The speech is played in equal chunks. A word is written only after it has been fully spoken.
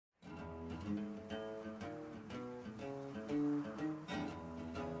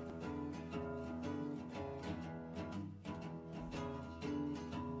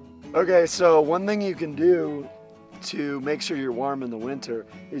Okay, so one thing you can do to make sure you're warm in the winter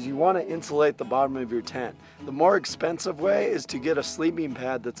is you want to insulate the bottom of your tent. The more expensive way is to get a sleeping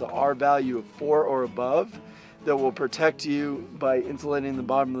pad that's a R value of 4 or above that will protect you by insulating the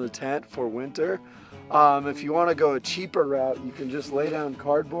bottom of the tent for winter. If you want to go a cheaper route, you can just lay down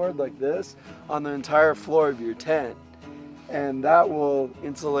cardboard like this on the entire floor of your tent, and that will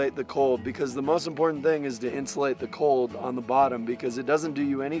insulate the cold, because the most important thing is to insulate the cold on the bottom, because it doesn't do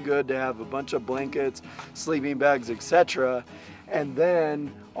you any good to have a bunch of blankets, sleeping bags, etc., and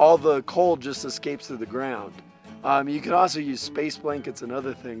then all the cold just escapes through the ground. You can also use space blankets and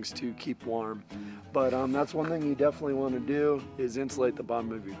other things to keep warm, but that's one thing you definitely want to do, is insulate the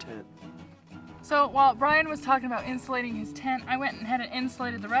bottom of your tent. So while Brian was talking about insulating his tent, I went ahead and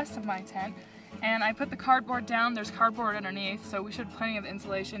insulated the rest of my tent. And I put the cardboard down. There's cardboard underneath, so we should have plenty of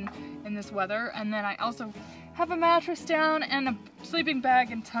insulation in this weather. And then I also have a mattress down and a sleeping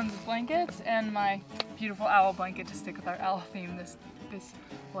bag and tons of blankets and my beautiful owl blanket to stick with our owl theme this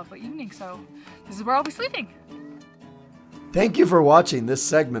lovely evening. So this is where I'll be sleeping. Thank you for watching this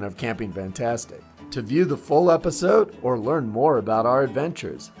segment of Camping Fantastic. To view the full episode or learn more about our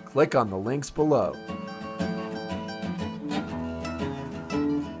adventures, click on the links below.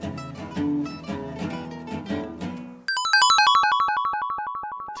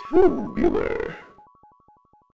 Tubular.